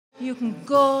You can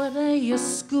go to your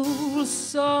school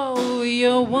so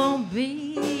you won't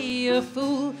be a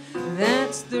fool.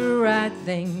 That's the right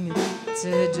thing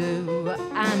to do,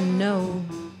 I know.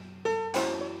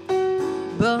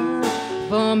 But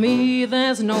for me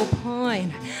there's no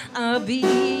point of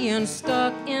being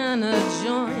stuck in a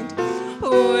joint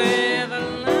with a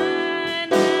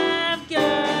line I've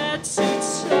got to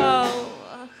toe.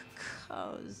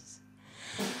 'Cause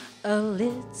a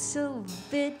little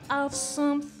bit of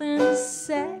something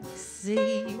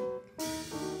sexy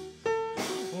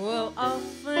will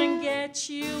often get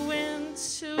you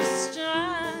into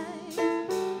strife.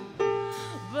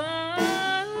 But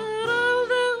all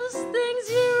those things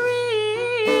you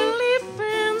really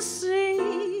fancy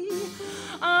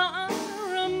are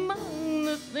among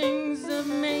the things that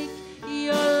make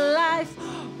your life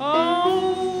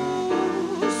oh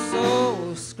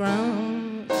so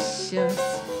scrumptious.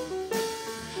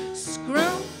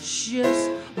 Scrumptious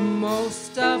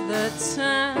most of the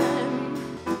time.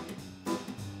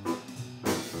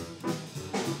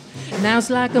 Now it's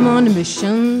like I'm on a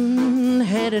mission,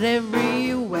 headed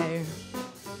everywhere.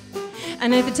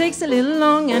 And if it takes a little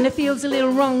long and it feels a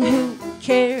little wrong, who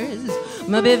cares?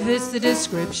 Maybe fits the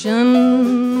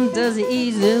description, does it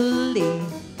easily.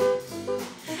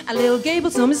 A little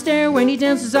Gable on his stare when he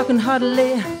dances, I can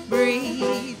hardly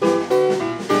breathe.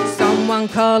 Someone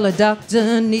call a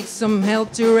doctor, need some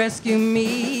help to rescue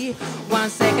me. 1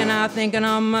 second I'm thinking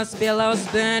I must be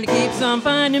lost, but he keeps on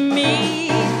finding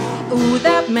me. Ooh,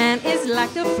 that man is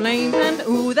like a flame, and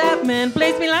ooh, that man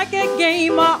plays me like a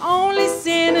game. My only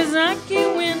sin is I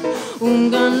can't win. Ooh, I'm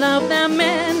gonna love that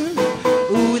man.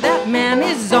 Ooh, that man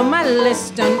is on my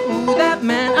list, and ooh, that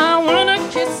man I wanna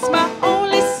kiss. My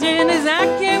only sin is I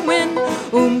can't win.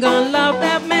 Ooh, I'm gonna love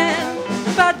that man.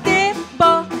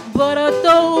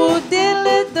 Ba-de-ba-ba-da-do,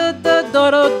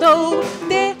 diddle-da-da-da-da-do,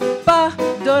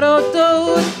 de-ba-da-da-do,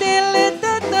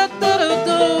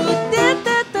 diddle-da-da-da-da-do,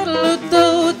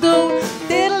 de-da-da-da-da-do,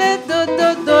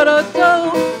 diddle-da-da-da-da-do,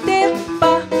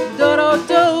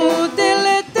 de-ba-da-da-do,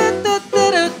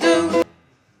 diddle-da-da-da-da-do.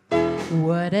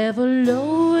 Whatever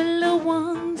Lola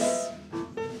wants,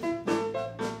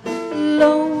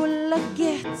 Lola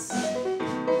gets.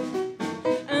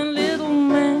 And little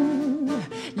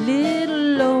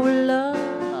Lola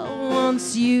wants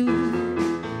you.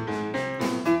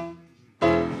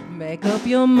 Make up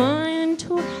your mind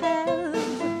to have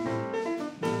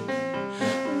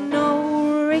no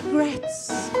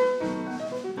regrets.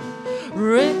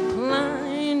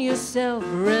 Recline yourself,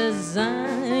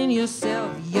 resign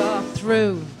yourself, you're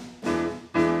through.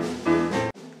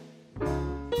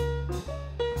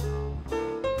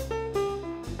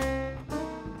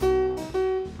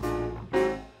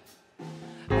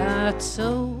 I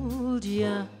told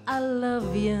you I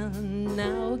love you,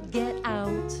 now get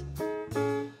out.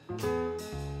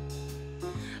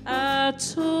 I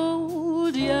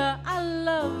told you I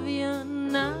love you,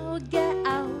 now get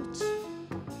out.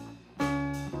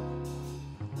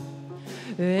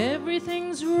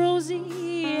 Everything's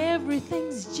rosy,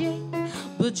 everything's Jane,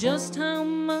 but just how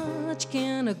much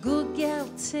can a good gal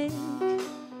take?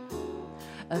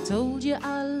 I told you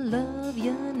I love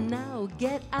you, now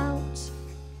get out.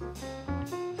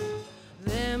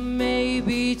 There may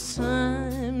be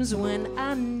times when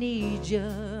I need you,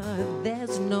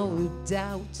 there's no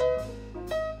doubt.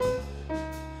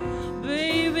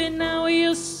 Baby, now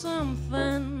you're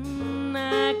something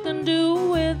I can do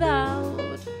without.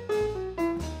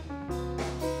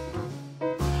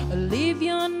 Leave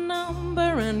your number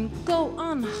and go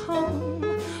on home,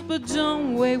 but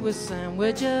don't wait with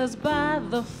sandwiches by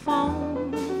the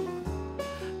phone.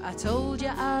 I told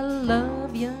you I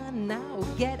love you, now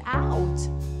get out.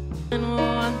 And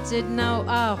wanted no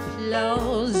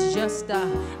applause, just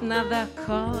another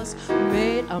cause.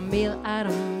 Made a meal out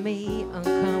of me and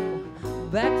come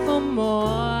back for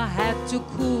more. Had to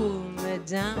cool me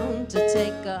down to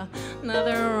take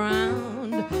another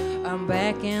round. I'm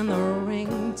back in the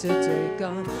ring to take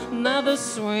another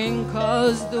swing,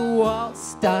 'cause the walls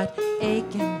start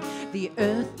aching, the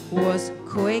earth was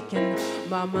quaking,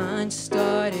 my mind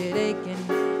started aching,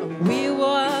 and we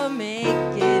were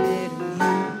making it.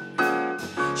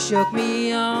 You shook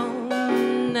me all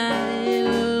night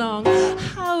long.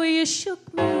 How you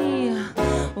shook me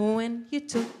when you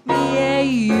took me, yeah,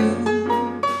 you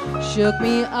shook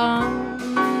me all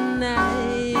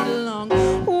night long.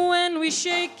 When we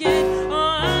shake it